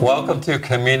Welcome to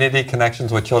Community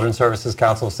Connections with Children's Services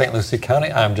Council of St. Lucie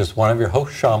County. I'm just one of your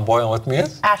hosts, Sean Boyle, and with me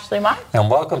is Ashley Mott.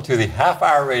 And welcome to the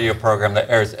half-hour radio program that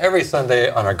airs every Sunday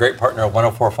on our great partner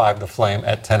 104.5 The Flame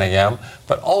at 10 a.m.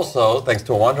 But also, thanks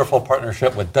to a wonderful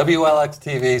partnership with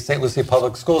WLX-TV, St. Lucie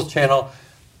Public Schools channel,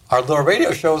 our little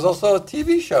radio show is also a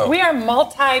TV show. We are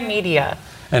multimedia.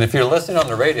 And if you're listening on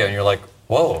the radio and you're like,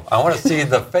 whoa, I want to see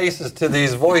the faces to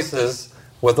these voices,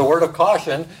 with a word of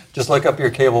caution, just look up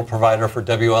your cable provider for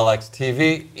WLX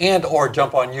TV and or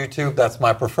jump on YouTube. That's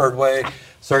my preferred way.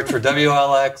 Search for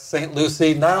WLX St.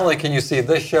 Lucie. Not only can you see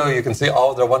this show, you can see all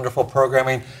of their wonderful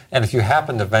programming. And if you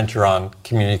happen to venture on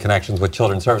Community Connections with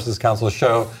Children's Services Council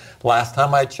show, last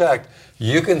time I checked,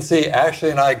 you can see Ashley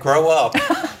and I grow up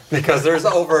because there's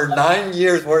over 9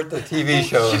 years worth of TV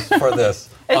shows for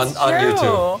this on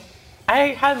YouTube.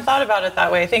 I hadn't thought about it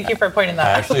that way. Thank you for pointing that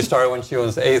out. I actually started when she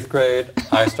was 8th grade.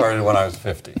 I started when I was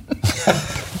 50.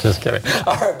 Just kidding.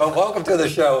 All right, but welcome to the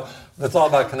show that's all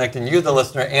about connecting you, the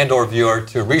listener and or viewer,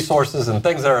 to resources and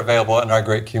things that are available in our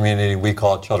great community we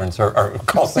call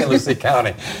St. Lucie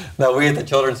County. Now, we at the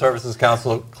Children's Services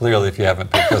Council, clearly, if you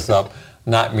haven't picked this up,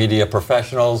 not media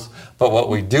professionals, but what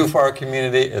we do for our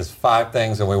community is 5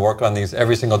 things, and we work on these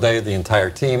every single day, the entire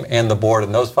team and the board,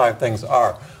 and those 5 things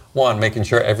are: 1, making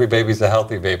sure every baby's a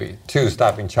healthy baby. 2,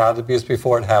 stopping child abuse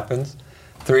before it happens.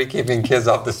 3, keeping kids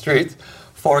off the streets.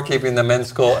 4, keeping them in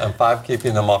school. And 5,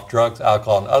 keeping them off drugs,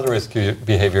 alcohol, and other risky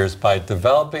behaviors by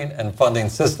developing and funding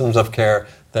systems of care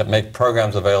that make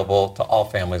programs available to all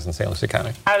families in St. Lucie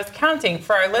County. I was counting.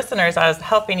 For our listeners, I was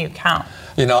helping you count.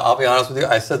 You know, I'll be honest with you,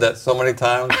 I said that so many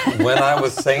times. When I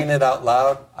was saying it out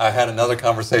loud, I had another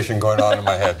conversation going on in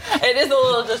my head. It is a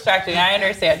little distracting, I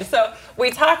understand. So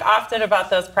we talk often about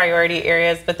those priority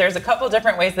areas, but there's a couple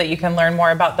different ways that you can learn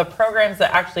more about the programs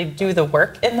that actually do the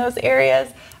work in those areas.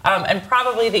 And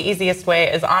probably the easiest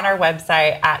way is on our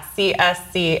website at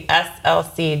cscslc.org.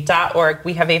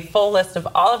 We have a full list of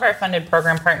all of our funded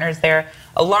program partners there,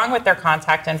 along with their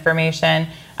contact information,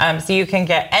 so you can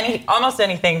get almost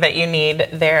anything that you need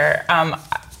there.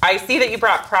 I see that you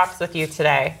brought props with you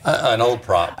today. An old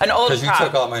prop. An old prop. Because you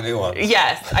took all my new ones.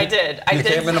 Yes, I did. You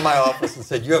came into my office and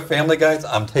said, you have family guides?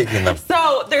 I'm taking them.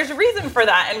 So there's a reason for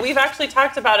that, and we've actually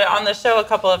talked about it on the show a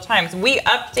couple of times. We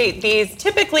update these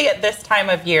typically at this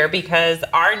time of year because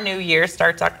our new year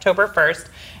starts October 1st.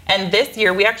 And this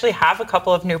year, we actually have a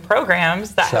couple of new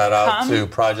programs that Shout out to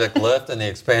Project Lift and the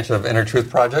expansion of Inner Truth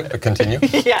Project. But continue.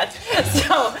 Yes.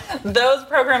 So those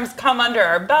programs come under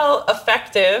our belt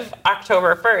effective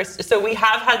October 1st. So we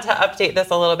have had to update this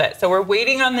a little bit. So we're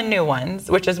waiting on the new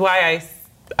ones, which is why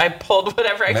I pulled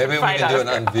whatever I could find out.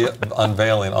 Maybe we can do an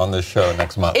unveiling on this show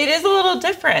next month. It is a little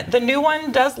different. The new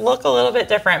one does look a little bit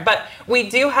different, but we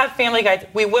do have family guides.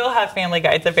 We will have family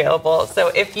guides available. So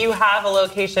if you have a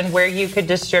location where you could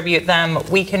distribute them,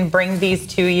 we can bring these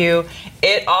to you.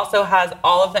 It also has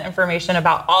all of the information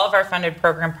about all of our funded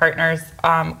program partners,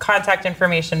 contact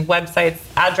information, websites,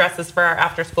 addresses for our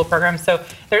after-school programs. So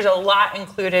there's a lot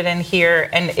included in here.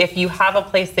 And if you have a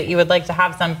place that you would like to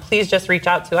have some, please just reach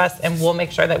out to us and we'll make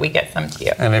sure that we get some to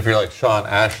you. And if you're like Sean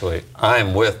Ashley,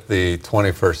 I'm with the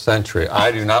 21st century.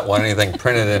 I do not want anything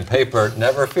printed in paper.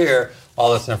 Never fear.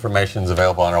 All this information is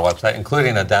available on our website,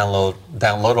 including a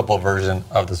downloadable version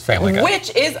of this family guide.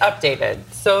 Which is updated.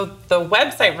 So the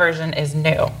website version is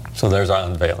new. So there's our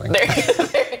unveiling.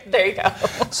 There you go.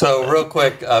 So real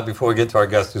quick, before we get to our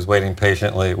guest who's waiting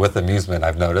patiently with amusement,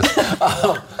 I've noticed.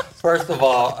 First of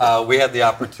all, we had the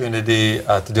opportunity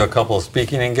to do a couple of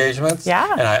speaking engagements.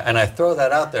 Yeah. And I throw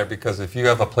that out there because if you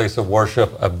have a place of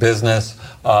worship, a business,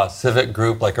 civic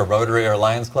group like a Rotary or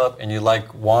Lions Club, and you like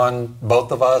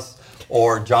both of us,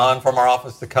 or John from our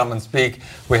office to come and speak,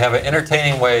 we have an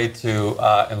entertaining way to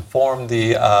inform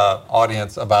the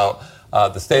audience about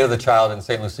the state of the child in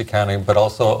St. Lucie County, but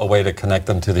also a way to connect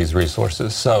them to these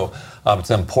resources. So it's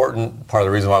important. Part of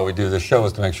the reason why we do this show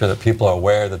is to make sure that people are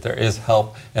aware that there is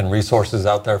help and resources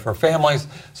out there for families.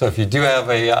 So if you do have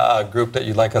a group that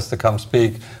you'd like us to come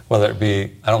speak, whether it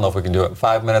be, I don't know if we can do it in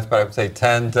 5 minutes, but I would say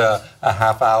 10 to a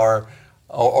half hour,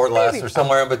 or less, or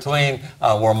somewhere in between,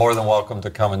 we're more than welcome to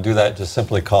come and do that. Just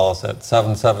simply call us at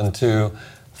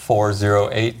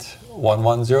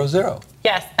 772-408-1100.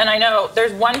 Yes, and I know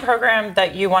there's one program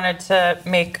that you wanted to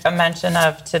make a mention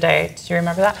of today. Do you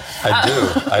remember that? I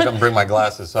do. I don't bring my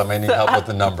glasses, so I may need help with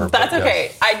the number. That's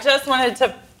okay. I just wanted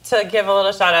to to give a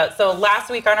little shout out. So last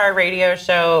week on our radio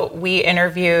show, we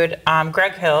interviewed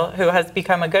Greg Hill, who has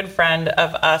become a good friend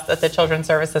of us at the Children's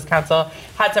Services Council.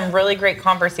 Had some really great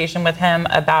conversation with him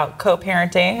about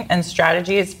co-parenting and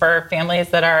strategies for families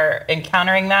that are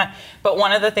encountering that. But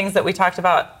one of the things that we talked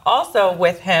about also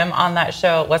with him on that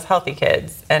show was Healthy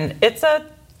Kids. And it's a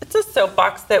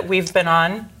soapbox that we've been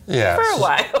on for a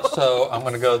while. So I'm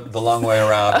going to go the long way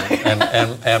around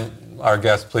and our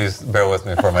guests, please bear with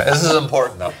me for a minute. This is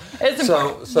important, though. It's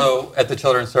important. So at the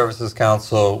Children's Services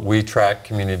Council, we track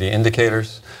community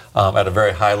indicators at a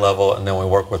very high level, and then we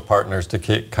work with partners to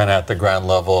keep kind of at the ground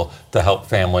level to help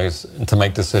families to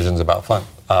make decisions about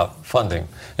funding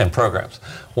and programs.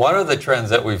 One of the trends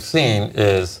that we've seen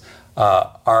is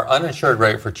our uninsured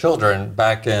rate for children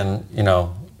back in,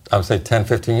 I would say 10,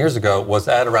 15 years ago was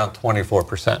at around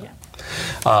 24%. Yeah.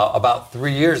 About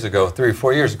 3 or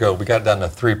 4 years ago, we got it down to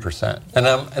 3%.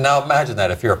 And now imagine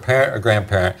that if you're a parent or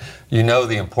grandparent, you know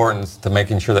the importance to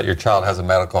making sure that your child has a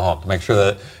medical home, to make sure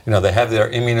that they have their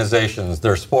immunizations,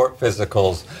 their sport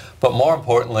physicals, but more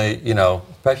importantly,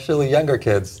 especially younger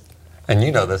kids, and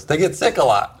you know this, they get sick a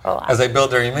lot as they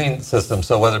build their immune system.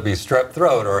 So whether it be strep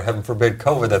throat or, heaven forbid,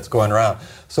 COVID that's going around.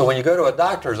 So when you go to a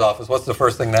doctor's office, what's the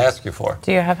first thing they ask you for?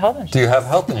 Do you have health insurance? Do you have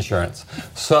health insurance?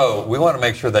 So we want to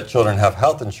make sure that children have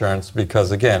health insurance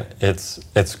because, again,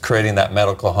 it's creating that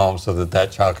medical home so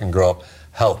that child can grow up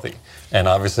healthy. And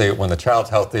obviously, when the child's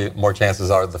healthy, more chances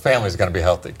are the family's going to be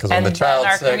healthy. Because when the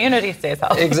child's sick, our community stays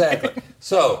healthy. Exactly.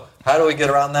 So how do we get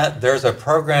around that? There's a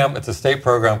program. It's a state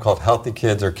program called Healthy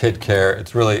Kids or Kid Care.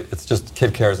 It's just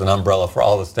Kid Care is an umbrella for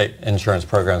all the state insurance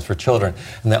programs for children.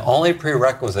 And the only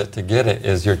prerequisite to get it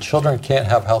is your children can't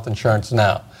have health insurance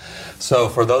now. So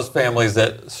for those families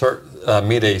that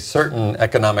meet a certain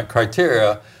economic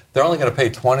criteria, they're only going to pay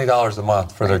 $20 a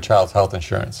month for their child's health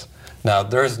insurance. Now,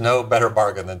 there's no better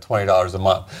bargain than $20 a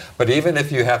month. But even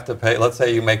if you have to pay, let's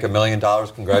say you make $1 million,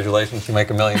 congratulations, you make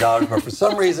 $1 million, but for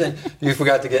some reason you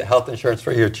forgot to get health insurance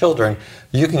for your children,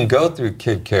 you can go through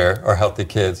Kid Care or Healthy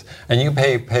Kids, and you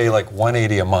pay like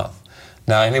 $180 a month.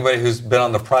 Now, anybody who's been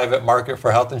on the private market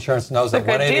for health insurance knows that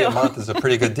 $180 a month is a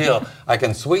pretty good deal. I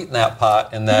can sweeten that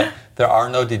pot in that there are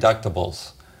no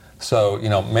deductibles. So,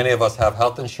 many of us have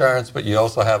health insurance, but you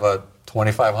also have a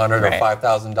 $2,500 or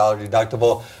 $5,000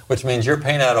 deductible, which means you're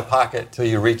paying out of pocket till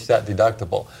you reach that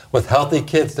deductible. With Healthy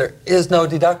Kids, there is no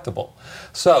deductible.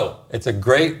 So it's a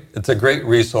great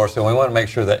resource, and we want to make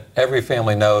sure that every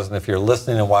family knows. And if you're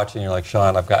listening and watching, you're like,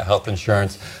 Sean, I've got health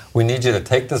insurance. We need you to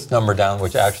take this number down,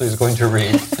 which actually is going to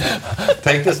read.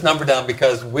 Take this number down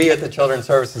because we at the Children's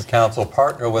Services Council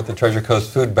partner with the Treasure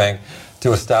Coast Food Bank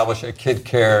to establish a Kid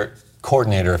Care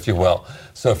coordinator, if you will.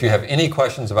 So if you have any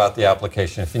questions about the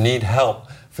application, if you need help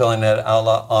filling it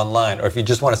out online, or if you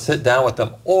just want to sit down with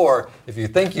them, or if you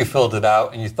think you filled it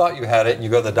out and you thought you had it and you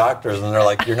go to the doctors and they're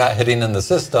like, you're not hitting in the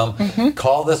system,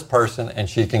 call this person and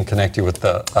she can connect you with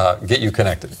get you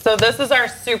connected. So this is our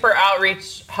super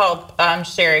outreach help,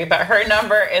 Sherry, but her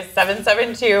number is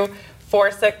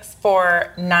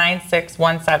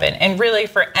 772-464-9617. And really,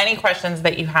 for any questions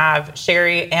that you have,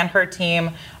 Sherry and her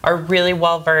team are really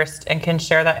well versed and can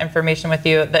share that information with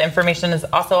you. The information is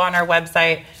also on our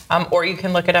website, or you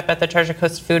can look it up at the Treasure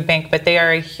Coast Food Bank. But they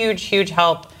are a huge, huge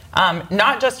help,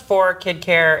 not just for Kid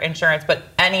Care insurance, but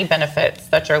any benefits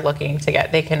that you're looking to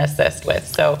get, they can assist with.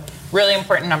 So really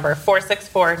important number,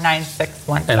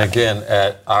 464-9617. And again,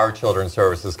 at our Children's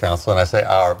Services Council, and I say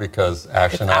our because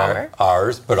Ash and I are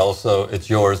ours, but also it's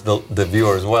yours, the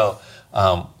viewer as well.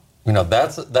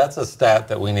 That's a stat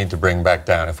that we need to bring back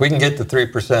down. If we can get to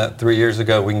 3% 3 years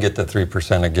ago, we can get to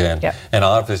 3% again. Yep. And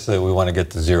obviously, we want to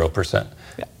get to 0%.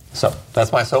 Yep. So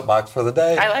that's my soapbox for the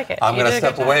day. I like it. I'm going to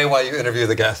step away while you interview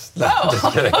the guests. No,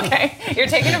 just kidding. Okay. You're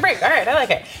taking a break. All right, I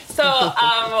like it. So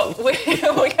we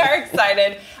are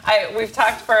excited. We've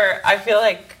talked for, I feel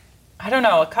like, I don't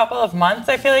know, a couple of months.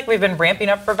 I feel like we've been ramping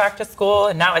up for back to school,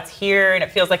 and now it's here, and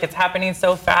it feels like it's happening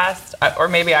so fast. Or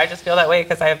maybe I just feel that way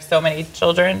because I have so many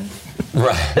children.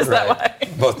 Right. Is that why?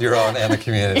 Both your own and the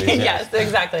community. Yes,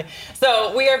 exactly.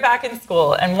 So we are back in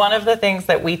school, and one of the things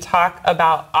that we talk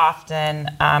about often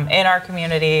in our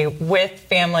community with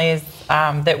families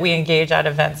that we engage at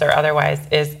events or otherwise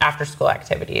is after-school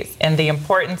activities and the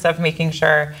importance of making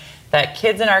sure that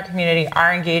kids in our community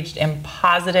are engaged in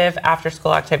positive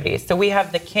after-school activities. So we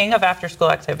have the king of after-school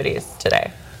activities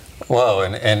today. Whoa,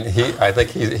 and I think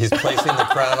he's placing the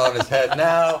crown on his head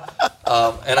now.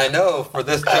 And I know for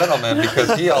this gentleman,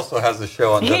 because he also has a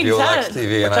show on WOLX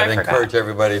TV, and I'd encourage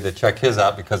everybody to check his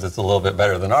out because it's a little bit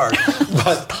better than ours.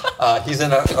 But he's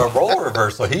in a role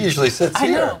reversal. He usually sits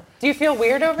here. Do you feel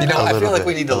weird over there? I feel like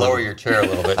we need to lower your chair a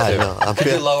little bit, too. I know. Could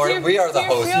you lower? We are the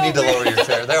hosts. You need to lower your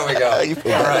chair. There we go.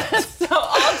 All right. So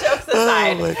all jokes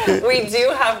aside, we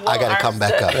do have Will I got to come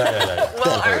back up.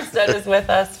 Will Armstead is with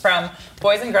us from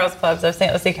Boys and Girls Clubs of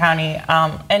St. Lucie County.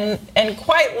 And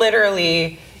quite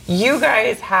literally, you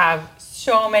guys have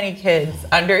so many kids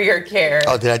under your care.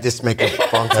 Oh, did I just make a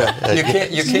phone call?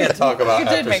 You can't talk about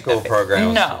after-school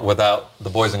programs No. without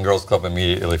the Boys and Girls Club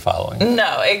immediately following.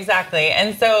 No, exactly.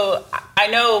 And so I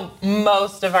know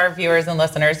most of our viewers and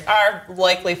listeners are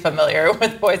likely familiar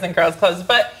with Boys and Girls Clubs,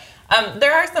 but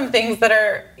there are some things that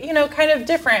are, kind of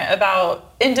different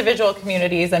about individual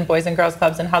communities and Boys and Girls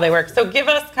Clubs and how they work. So give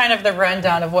us kind of the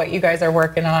rundown of what you guys are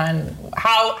working on,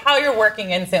 how you're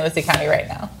working in St. Lucie County right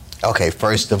now. Okay,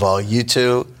 first of all, you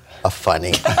two are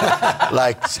funny.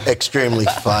 Like, extremely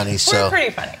funny. We're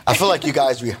pretty funny. I feel like you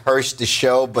guys rehearsed the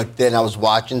show, but then I was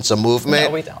watching some movement.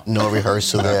 No, we don't. No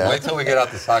rehearsal there. Wait till we get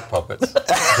out the sock puppets.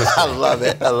 I love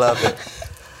it.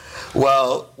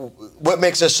 Well, what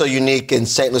makes us so unique in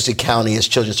St. Lucie County is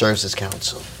Children's Services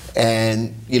Council.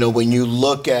 And, when you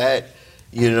look at,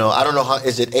 I don't know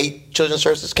is it 8 Children's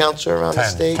Services Council around the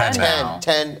state?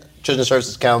 10 Children's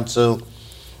Services Council.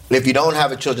 If you don't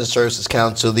have a Children's Services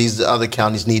Council, these other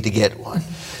counties need to get one.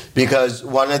 Because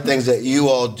one of the things that you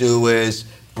all do is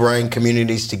bring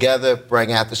communities together,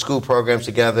 bring after-school programs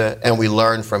together, and we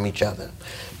learn from each other.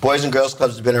 Boys and Girls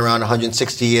Clubs have been around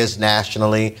 160 years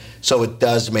nationally, so it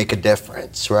does make a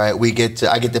difference, right? I get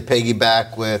to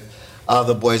piggyback with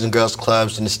other Boys and Girls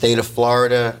Clubs in the state of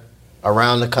Florida,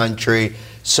 around the country.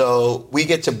 So we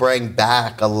get to bring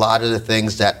back a lot of the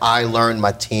things that I learned,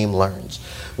 my team learns.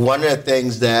 One of the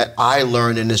things that I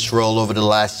learned in this role over the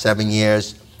last 7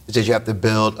 years is that you have to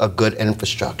build a good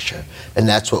infrastructure, and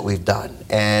that's what we've done.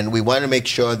 And we want to make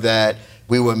sure that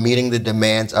we were meeting the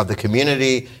demands of the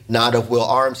community, not of Will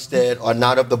Armstead or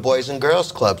not of the Boys and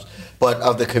Girls Clubs, but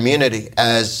of the community.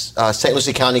 As St.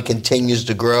 Lucie County continues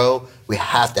to grow, we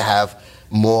have to have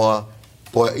more,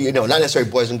 not necessarily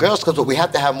Boys and Girls Clubs, but we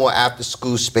have to have more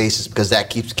after-school spaces because that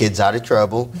keeps kids out of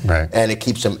trouble, right, and it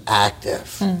keeps them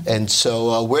active. And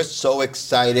so we're so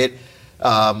excited.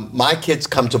 My kids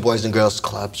come to Boys and Girls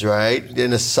Clubs, right,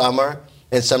 in the summer.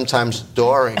 And sometimes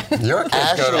during. Your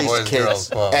kids go to Boys and Girls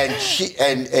Club.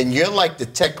 And you're like the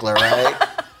tickler, right?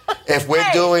 If we're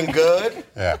doing good,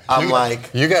 I'm like...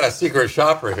 You got a secret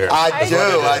shopper here. I do.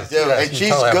 Yes, and she's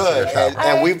good.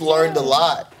 And we've learned a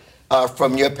lot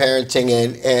from your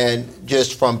parenting and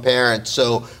just from parents.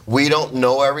 So we don't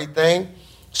know everything.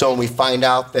 So when we find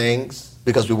out things,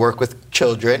 because we work with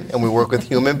children and we work with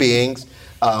human beings,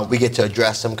 we get to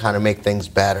address them, kind of make things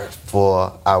better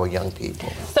for our young people.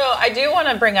 So I do want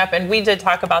to bring up, and we did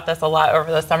talk about this a lot over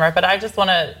the summer, but I just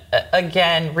want to,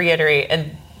 again, reiterate,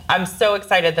 and I'm so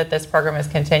excited that this program is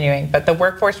continuing, but the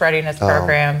Workforce Readiness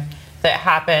Program that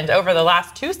happened over the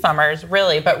last 2 summers,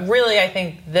 but really I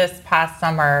think this past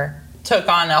summer took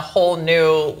on a whole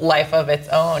new life of its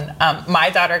own. My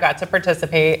daughter got to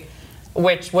participate,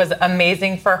 which was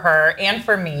amazing for her and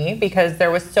for me because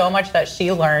there was so much that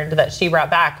she learned that she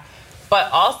brought back. But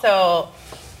also,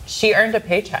 she earned a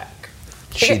paycheck.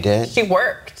 She did? She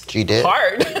worked. She did?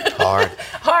 Hard.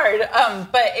 Hard.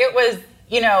 But it was,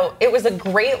 it was a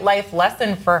great life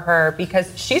lesson for her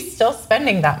because she's still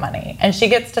spending that money and she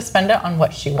gets to spend it on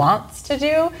what she wants to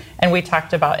do. And we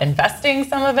talked about investing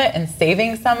some of it and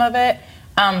saving some of it.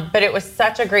 But it was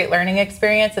such a great learning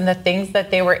experience and the things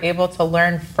that they were able to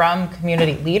learn from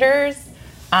community leaders.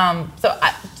 So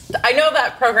I know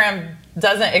that program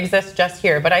doesn't exist just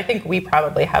here, but I think we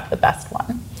probably have the best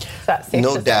one. Is that safe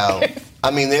No to say? doubt. I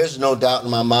mean, there's no doubt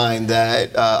in my mind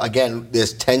that, again,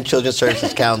 there's 10 Children's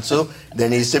Services Council. There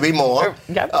needs to be more.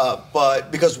 Yep.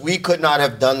 But because we could not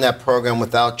have done that program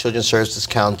without Children's Services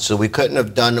Council. We couldn't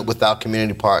have done it without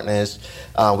community partners.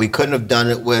 We couldn't have done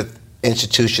it with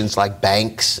institutions like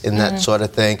banks and that sort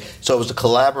of thing. So it was a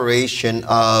collaboration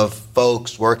of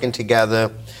folks working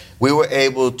together. We were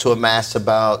able to amass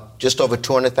about just over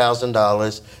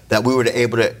 $200,000 that we were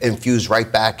able to infuse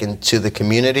right back into the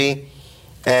community.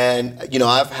 And,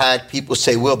 I've had people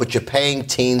say, Will, but you're paying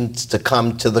teens to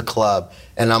come to the club.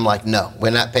 And I'm like, no,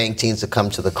 we're not paying teens to come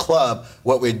to the club.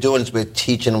 What we're doing is we're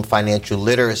teaching them financial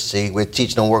literacy. We're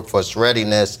teaching them workforce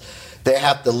readiness. They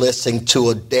have to listen to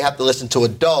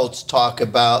adults talk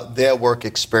about their work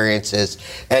experiences.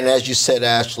 And as you said,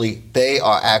 Ashley, they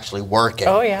are actually working.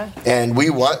 Oh, yeah. And we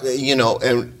want,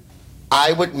 and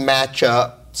I would match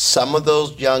up some of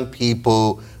those young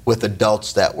people with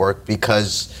adults that work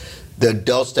because the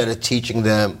adults that are teaching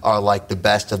them are like the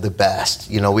best of the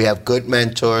best. We have good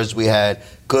mentors. We had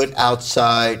good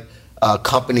outside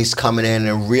companies coming in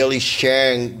and really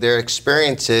sharing their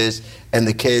experiences, and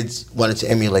the kids wanted to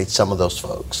emulate some of those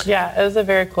folks. Yeah, it was a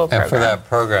very cool program. And for that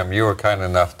program, you were kind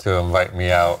enough to invite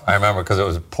me out. I remember because it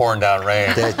was pouring down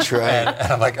rain. That's right.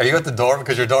 And I'm like, are you at the door?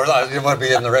 Because your door's on. You didn't want to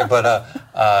be in the rain.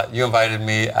 But you invited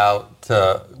me out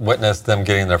to witness them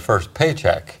getting their first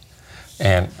paycheck.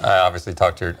 And I obviously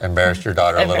embarrassed your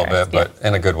daughter a little bit, but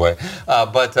in a good way.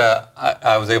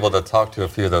 I was able to talk to a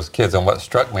few of those kids, and what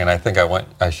struck me, and I think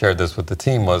I shared this with the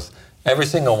team, was every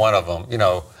single one of them,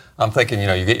 I'm thinking,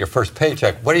 you get your first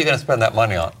paycheck, what are you going to spend that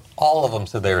money on? All of them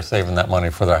said they were saving that money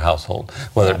for their household,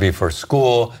 whether it be for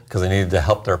school, because they needed to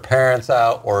help their parents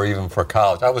out, or even for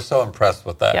college. I was so impressed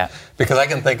with that. Because I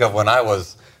can think of when I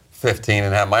was 15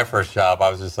 and had my first job, I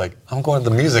was just like, I'm going to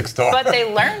the music store. But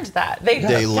they learned that.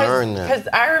 They learned that. Because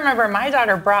I remember my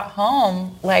daughter brought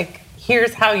home, like,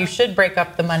 here's how you should break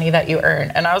up the money that you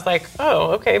earn. And I was like,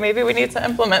 oh, okay, maybe we need to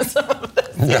implement some of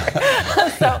this here.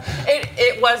 So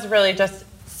it was really just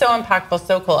so impactful,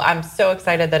 so cool. I'm so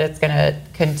excited that it's going to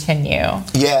continue.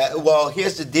 Yeah, well,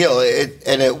 here's the deal.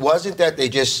 It wasn't that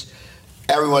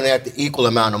everyone had the equal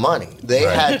amount of money. They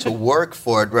had to work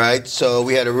for it, right? So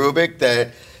we had a rubric that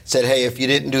said, hey, if you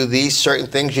didn't do these certain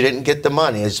things, you didn't get the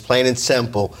money. It's plain and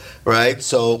simple, right?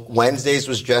 So Wednesdays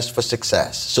was Dress for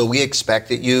Success. So we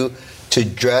expected you to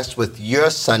dress with your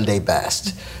Sunday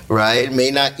best, right? It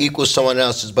may not equal someone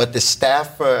else's, but the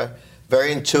staff are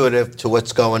very intuitive to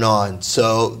what's going on.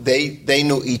 So they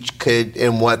knew each kid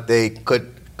and what they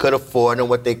could afford and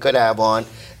what they could have on.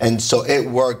 And so it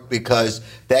worked because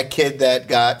that kid that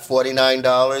got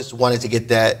 $49 wanted to get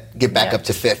back up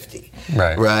to $50.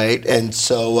 Right. And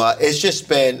so it's just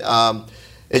been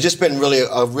really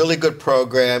a really good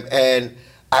program. And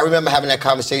I remember having that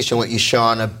conversation with you,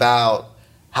 Sean, about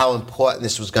how important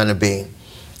this was going to be.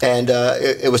 And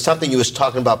it was something you was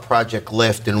talking about Project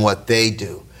Lift and what they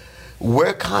do.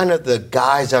 We're kind of the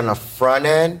guys on the front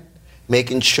end,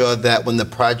 making sure that when the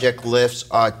Project Lifts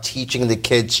are teaching the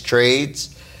kids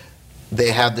trades, they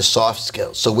have the soft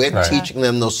skills. So we're teaching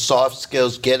them those soft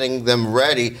skills, getting them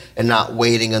ready, and not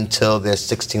waiting until they're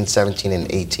 16, 17,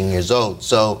 and 18 years old.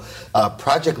 So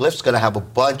Project Lift's going to have a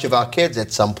bunch of our kids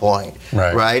at some point,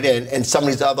 right? And some of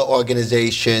these other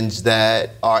organizations that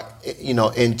are,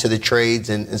 into the trades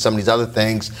and some of these other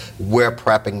things, we're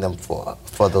prepping them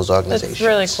for those organizations. It's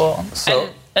really cool. So,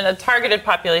 and a targeted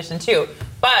population too,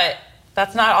 but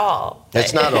that's not all.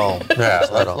 That's not all. Yeah,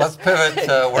 let's pivot.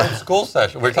 We're in school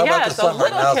session. We're talking about the summer.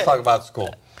 Now let's talk about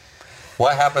school.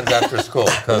 What happens after school?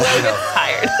 Because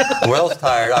tired. Will's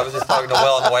tired. I was just talking to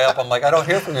Will on the way up. I'm like, I don't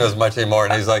hear from you as much anymore.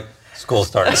 And he's like, school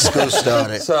started. School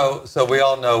started. So we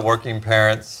all know working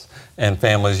parents and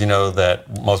families, that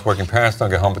most working parents don't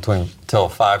get home till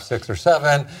 5, 6, or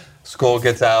 7. School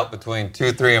gets out between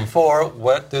 2, 3, and 4.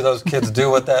 What do those kids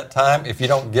do at that time? If you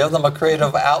don't give them a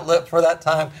creative outlet for that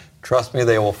time, trust me,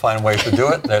 they will find ways to do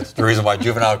it. That's the reason why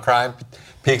juvenile crime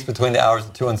peaks between the hours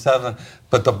of 2 and 7.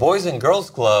 But the Boys and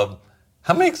Girls Club,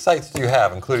 how many sites do you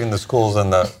have, including the schools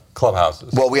and the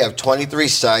clubhouses? Well, we have 23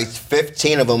 sites.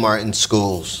 15 of them are in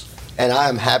schools. And I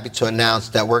am happy to announce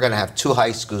that we're going to have 2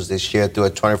 high schools this year through a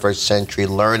 21st Century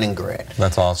Learning Grant.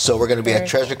 That's awesome. So we're going to be at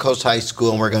Treasure Coast High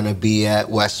School, and we're going to be at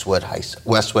Westwood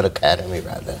Academy,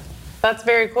 rather. That's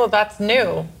very cool. That's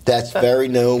new. That's very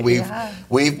new.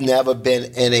 We've never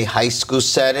been in a high school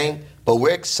setting, but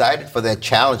we're excited for that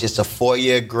challenge. It's a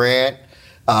 4-year grant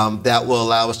that will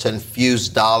allow us to infuse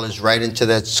dollars right into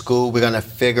that school. We're going to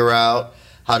figure out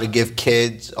how to give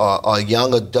kids or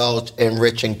young adults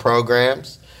enriching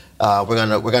programs.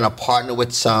 We're gonna partner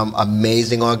with some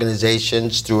amazing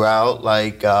organizations throughout,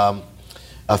 like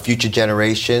Future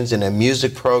Generations and a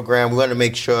music program. We're gonna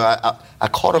make sure. I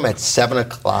called them at 7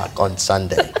 o'clock on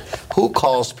Sunday. Who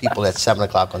calls people at 7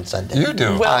 o'clock on Sunday? You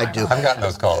do. Well, I do. I've gotten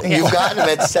those calls. You've gotten them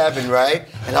at 7, right?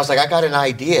 And I was like, I got an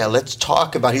idea. Let's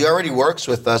talk about it. He already works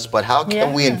with us, but how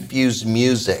can we infuse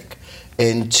music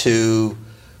into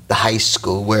the high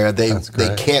school where they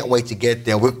can't wait to get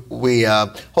there? We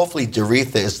hopefully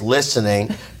Doretha is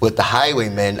listening with the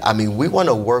Highwaymen. I mean, we want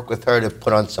to work with her to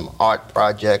put on some art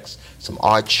projects, some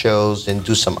art shows, and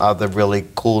do some other really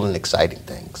cool and exciting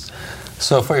things.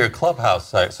 So for your clubhouse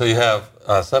site, so you have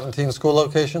 17 school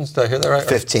locations, did I hear that right?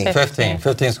 15.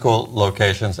 15 school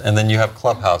locations, and then you have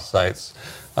clubhouse sites,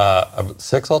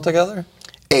 6 altogether?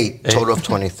 8, total of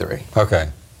 23. Okay,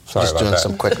 sorry Just about doing that.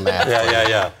 some quick math.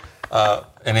 Yeah.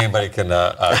 And anybody can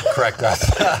correct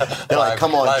us. They're like,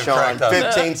 come on, Sean,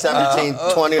 15, 17,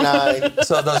 29.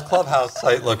 So those clubhouse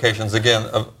site locations, again,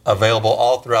 available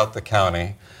all throughout the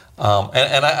county.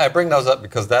 And I bring those up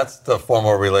because that's the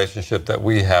formal relationship that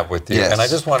we have with you. Yes. And I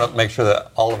just want to make sure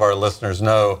that all of our listeners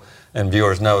know and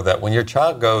viewers know that when your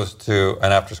child goes to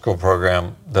an after-school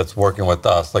program that's working with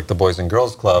us, like the Boys and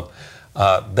Girls Club,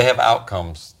 they have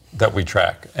outcomes that we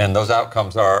track. And those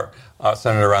outcomes are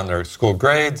centered around their school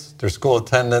grades, their school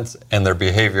attendance, and their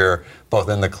behavior both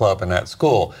in the club and at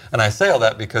school. And I say all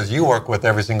that because you work with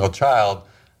every single child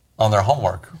on their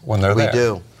homework when they're there. We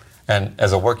do. And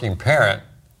as a working parent,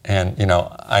 and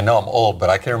I know I'm old, but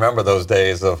I can remember those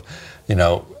days of,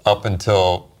 up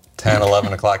until 10,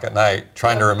 11 o'clock at night,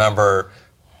 trying to remember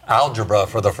algebra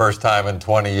for the first time in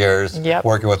 20 years,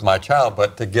 working with my child.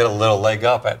 But to get a little leg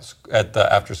up at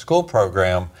the after-school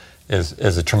program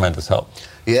is a tremendous help.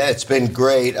 Yeah, it's been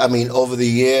great. I mean, over the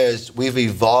years, we've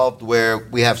evolved where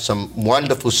we have some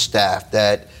wonderful staff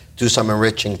that do some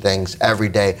enriching things every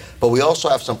day. But we also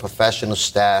have some professional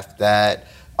staff that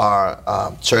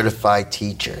are certified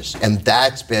teachers. And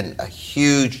that's been a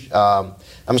huge, I'm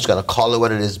just going to call it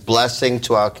what it is, blessing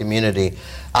to our community.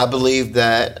 I believe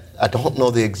that, I don't know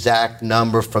the exact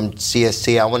number from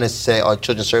CSC, I want to say, our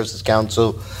Children's Services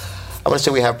Council, I want to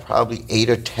say we have probably 8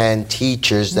 or 10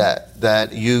 teachers that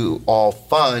you all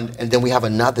fund, and then we have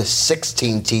another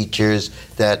 16 teachers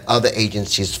that other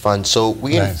agencies fund. So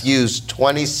we infuse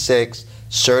 26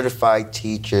 certified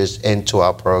teachers into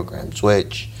our programs,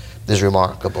 which is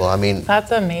remarkable. I mean,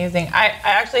 that's amazing. I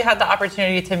actually had the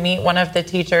opportunity to meet one of the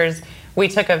teachers. We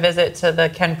took a visit to the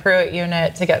Ken Pruitt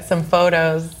unit to get some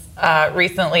photos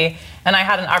recently, and I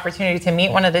had an opportunity to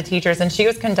meet one of the teachers, and she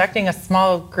was conducting a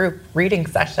small group reading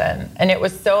session. And it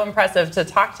was so impressive to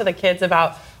talk to the kids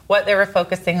about what they were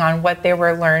focusing on, what they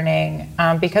were learning,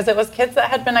 because it was kids that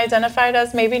had been identified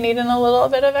as maybe needing a little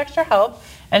bit of extra help,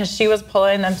 and she was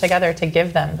pulling them together to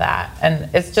give them that. And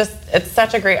it's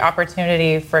such a great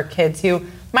opportunity for kids who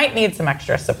might need some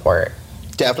extra support.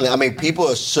 Definitely. I mean, people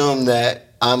assume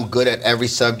that I'm good at every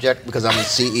subject because I'm the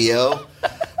CEO.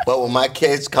 But when my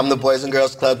kids come to Boys and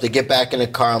Girls Club, they get back in the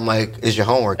car, I'm like, is your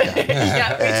homework done?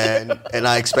 And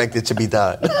I expect it to be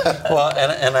done. Well,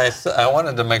 and I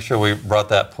wanted to make sure we brought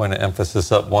that point of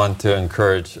emphasis up, one, to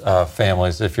encourage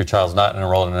families, if your child's not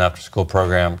enrolled in an after-school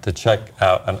program, to check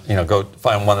out, and go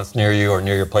find one that's near you or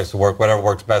near your place of work, whatever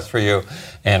works best for you.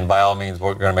 And by all means,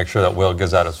 we're going to make sure that Will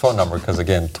gives out his phone number, because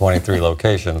again, 23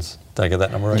 locations. Did I get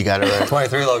that number right? You got it right.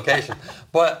 23 locations.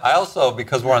 But I also,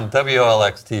 because we're on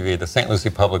WLX TV, the St. Lucie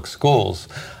Public Schools,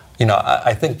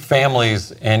 I think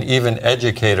families and even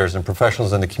educators and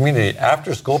professionals in the community,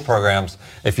 after school programs,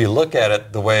 if you look at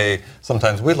it the way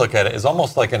sometimes we look at it, is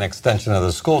almost like an extension of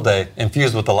the school day,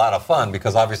 infused with a lot of fun,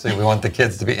 because obviously we want the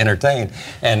kids to be entertained,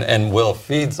 and Will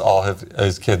feeds all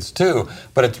his kids too,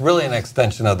 but it's really an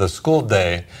extension of the school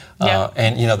day.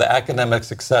 And the academic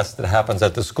success that happens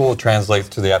at the school translates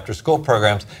to the after school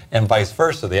programs, and vice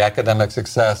versa. The academic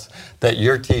success that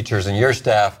your teachers and your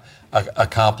staff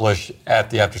accomplish at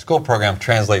the after school program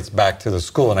translates back to the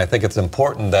school. And I think it's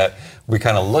important that we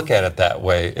kind of look at it that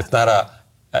way. It's not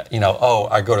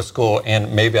I go to school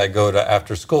and maybe I go to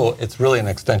after school. It's really an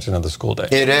extension of the school day.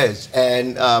 It is.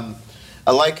 And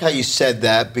I like how you said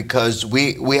that, because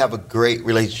we have a great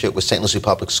relationship with St. Lucie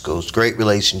Public Schools. Great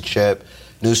relationship.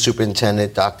 New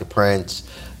superintendent, Dr. Prince.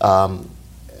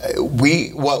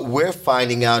 What we're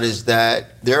finding out is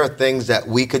that there are things that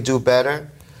we could do better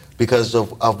because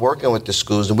of working with the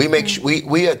schools, and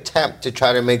we attempt to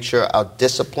try to make sure our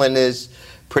discipline is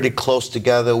pretty close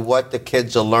together, what the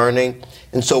kids are learning.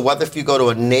 And so whether if you go to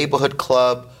a neighborhood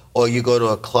club or you go to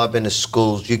a club in the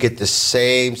schools, you get the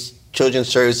same Children's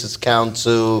Services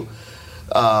Council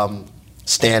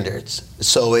standards.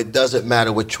 So it doesn't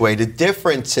matter which way. The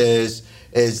difference is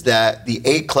that the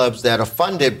 8 clubs that are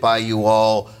funded by you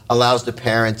all allows the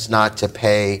parents not to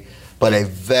pay but a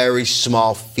very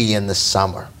small fee in the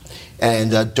summer.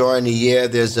 And during the year,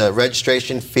 there's a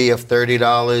registration fee of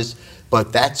 $30,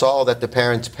 but that's all that the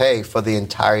parents pay for the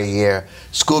entire year.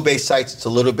 School-based sites, it's a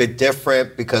little bit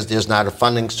different because there's not a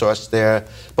funding source there,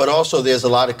 but also there's a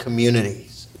lot of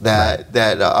communities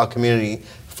that our community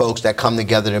folks that come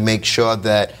together to make sure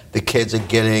that the kids are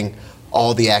getting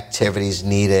all the activities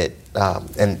needed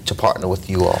and to partner with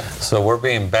you all. So we're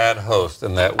being bad hosts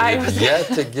in that we've yet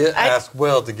to ask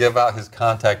Will to give out his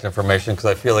contact information, because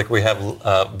I feel like we have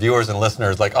viewers and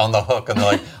listeners like on the hook, and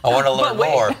they're like, I want to learn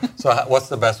more. So what's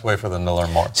the best way for them to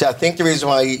learn more? So I think the reason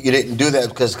why you didn't do that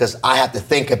is because I have to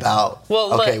think about,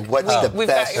 what's the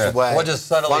best way. We'll just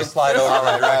subtly slide over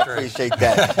my directory. I appreciate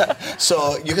that.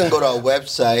 So you can go to our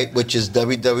website, which is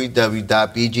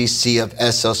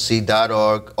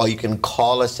www.bgcofslc.org, or you can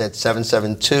call us at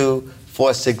 772-460-9918.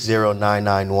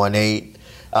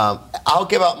 I'll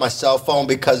give out my cell phone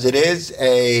because it is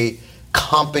a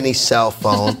company cell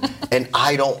phone, and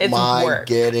I don't mind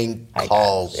getting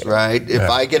calls, right? If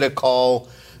I get a call,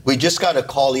 we just got a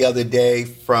call the other day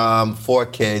from 4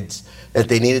 kids that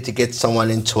they needed to get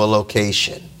someone into a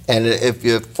location. And if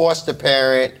you're a foster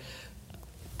parent,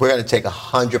 we're going to take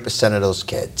 100% of those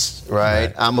kids,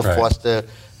 right? I'm a foster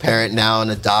parent now, an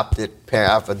adopted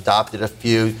parent. I've adopted a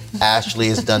few. Ashley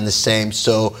has done the same.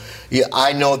 So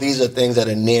I know these are things that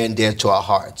are near and dear to our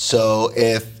hearts. So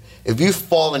if you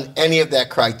fall in any of that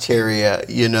criteria,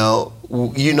 you know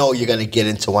you're going to get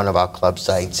into one of our club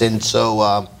sites. And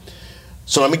so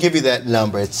so let me give you that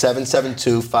number. It's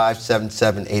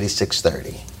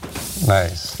 772-577-8630.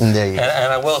 Nice. And there you go.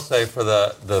 And I will say for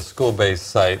the school-based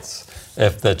sites,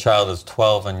 if the child is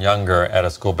 12 and younger at a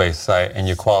school-based site and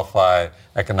you qualify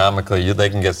economically, they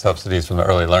can get subsidies from the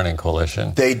Early Learning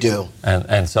Coalition. They do.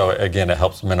 And so, again, it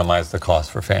helps minimize the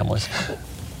cost for families.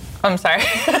 I'm sorry.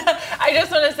 I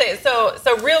just want to say, so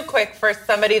real quick, for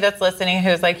somebody that's listening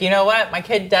who's like, you know what, my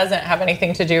kid doesn't have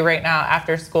anything to do right now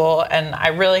after school, and I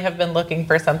really have been looking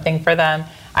for something for them.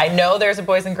 I know there's a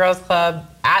Boys and Girls Club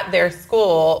at their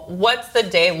school. What's the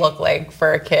day look like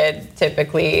for a kid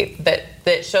typically that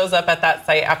shows up at that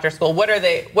site after school? What do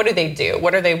they do?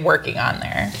 What are they working on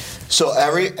there? So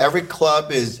every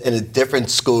club is in a different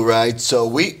school, right? So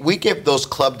we give those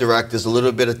club directors a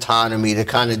little bit of autonomy to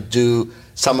kind of do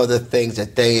some of the things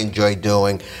that they enjoy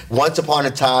doing. Once upon a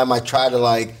time, I tried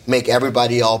to make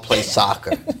everybody all play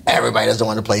soccer. Everybody doesn't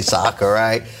want to play soccer,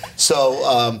 right?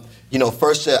 So,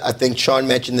 first, I think Sean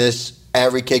mentioned this,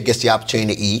 every kid gets the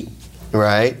opportunity to eat,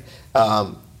 right?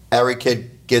 Every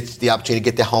kid gets the opportunity to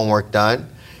get their homework done.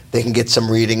 They can get some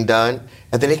reading done,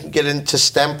 and then they can get into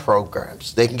STEM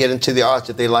programs. They can get into the arts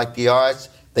if they like the arts.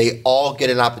 They all get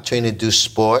an opportunity to do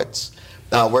sports.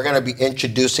 We're going to be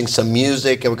introducing some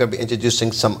music, and we're going to be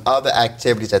introducing some other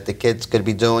activities that the kids could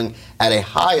be doing at a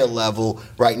higher level.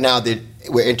 Right now,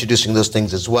 we're introducing those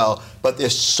things as well. But we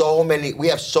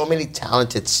have so many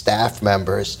talented staff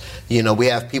members. We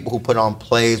have people who put on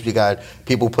plays. We got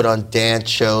people who put on dance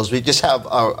shows. We just have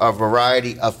a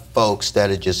variety of folks that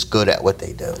are just good at what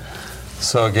they do.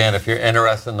 So again, if you're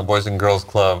interested in the Boys and Girls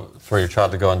Club for your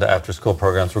child to go into after-school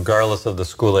programs, regardless of the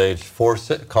school age,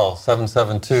 call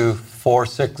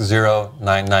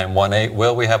 772-460-9918.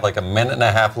 Will, we have like a minute and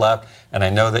a half left, and I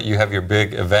know that you have your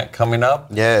big event coming up.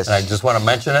 Yes. And I just want to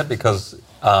mention it because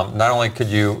not only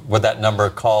would that number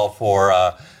call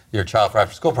for your child for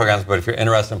after-school programs, but if you're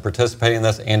interested in participating in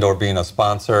this and or being a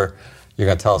sponsor, you're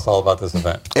going to tell us all about this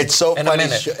event. It's so funny.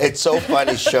 It's so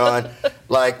funny, Sean.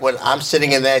 Like when I'm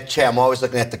sitting in that chair, I'm always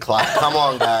looking at the clock. Come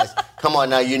on, guys. Come on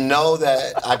now. You know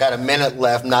that I got a minute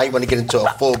left. Now you want to get into a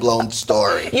full-blown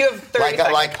story. You have 30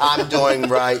 seconds. Like I'm doing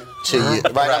right to you.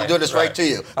 Right? I'm doing this right to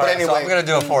you. But right, anyway, so I'm going to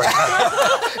do it for you.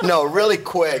 No, really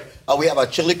quick. We have our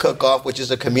chili cook-off, which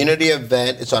is a community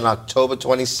event. It's on October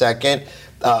 22nd.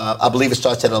 I believe it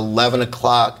starts at 11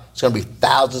 o'clock. It's going to be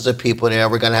thousands of people there.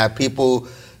 We're going to have people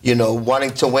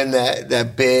wanting to win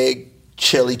that big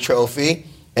chili trophy.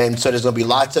 And so there's going to be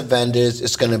lots of vendors.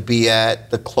 It's going to be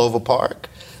at the Clover Park,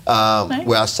 nice.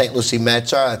 Where our St. Lucie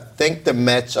Mets are. I think the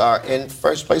Mets are in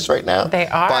first place right now. They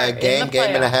are. By a game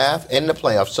and a half in the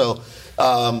playoffs. So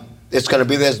it's going to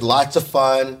be, there's lots of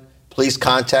fun. Please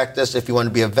contact us if you want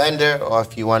to be a vendor or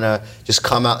if you want to just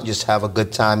come out and just have a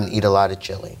good time and eat a lot of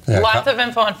chili. Yeah, lots of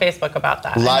info on Facebook about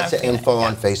that. Lots of info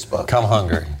on Facebook. Come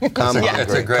hungry. Come hungry.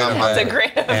 It's a great event. It's a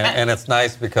great event. And it's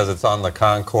nice because it's on the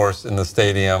concourse in the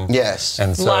stadium. Yes.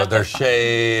 And so there's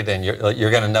shade, and you're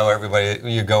going to know everybody.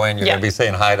 You go in, you're going to be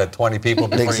saying hi to 20 people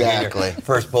before you get your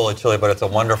first bowl of chili, but it's a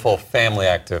wonderful family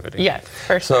activity. Yes,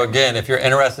 for sure. So again, if you're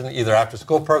interested in either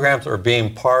after-school programs or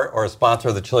being part or a sponsor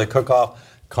of the Chili Cook-Off,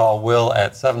 call Will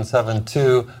at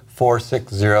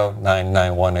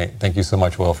 772-460-9918. Thank you so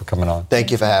much, Will, for coming on. Thank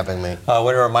you for having me. I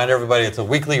want to remind everybody it's a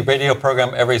weekly radio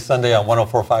program every Sunday on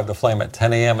 104.5 The Flame at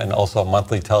 10 a.m. and also a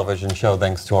monthly television show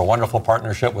thanks to our wonderful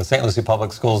partnership with St. Lucie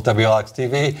Public Schools, WLX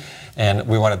TV. And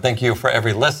we want to thank you for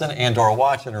every listen and or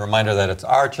watch, and a reminder that it's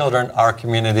our children, our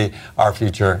community, our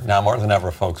future. Now more than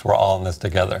ever, folks, we're all in this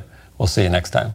together. We'll see you next time.